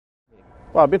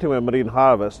Well, I've been to a Marine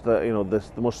Harvest,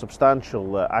 the most substantial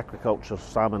aquaculture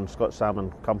Scotch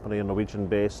salmon company,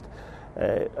 Norwegian-based,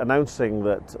 announcing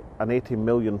that an £80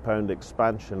 million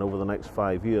expansion over the next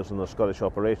 5 years in their Scottish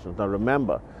operations. Now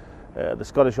remember, the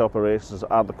Scottish operations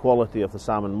are the quality of the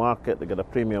salmon market. They get a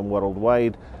premium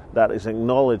worldwide. That is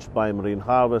acknowledged by Marine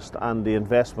Harvest, and the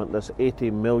investment, this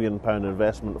 £80 million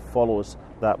investment, follows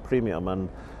that premium. And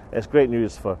it's great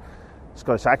news for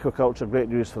Scottish aquaculture, great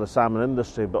news for the salmon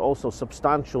industry, but also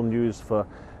substantial news for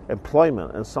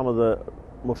employment in some of the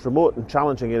most remote and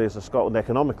challenging areas of Scotland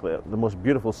economically, the most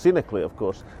beautiful scenically, of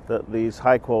course, that these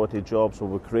high quality jobs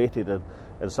will be created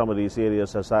in some of these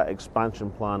areas as that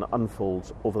expansion plan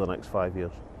unfolds over the next 5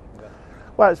 years. Yeah.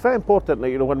 Well, it's very important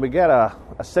that, when we get a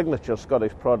signature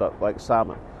Scottish product like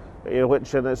salmon,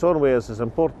 which in its own way is as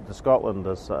important to Scotland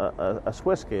as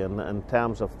whisky in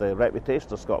terms of the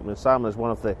reputation of Scotland. Salmon is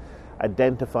one of the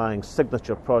identifying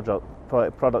signature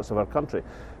products of our country.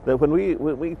 That when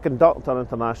we conduct our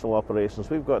international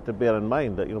operations, we've got to bear in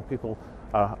mind that people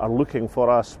are looking for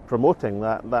us promoting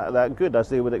that good, as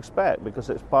they would expect,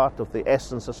 because it's part of the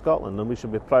essence of Scotland, and we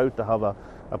should be proud to have a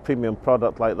premium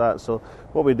product like that. So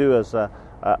what we do as a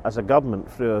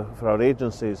government through our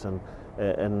agencies and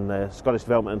in Scottish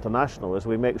Development International is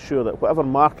we make sure that whatever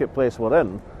marketplace we're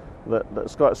in, that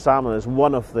Scottish salmon is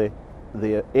one of the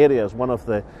areas, one of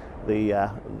the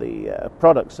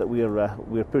products that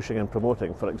we're pushing and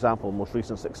promoting. For example, most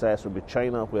recent success would be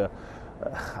China, where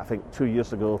I think 2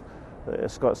 years ago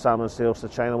Scottish salmon sales to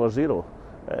China were zero.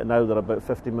 Now they're about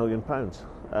 £50 million.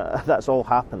 That's all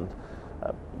happened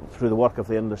through the work of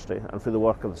the industry and through the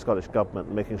work of the Scottish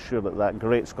Government, making sure that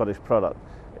great Scottish product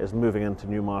is moving into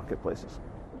new marketplaces.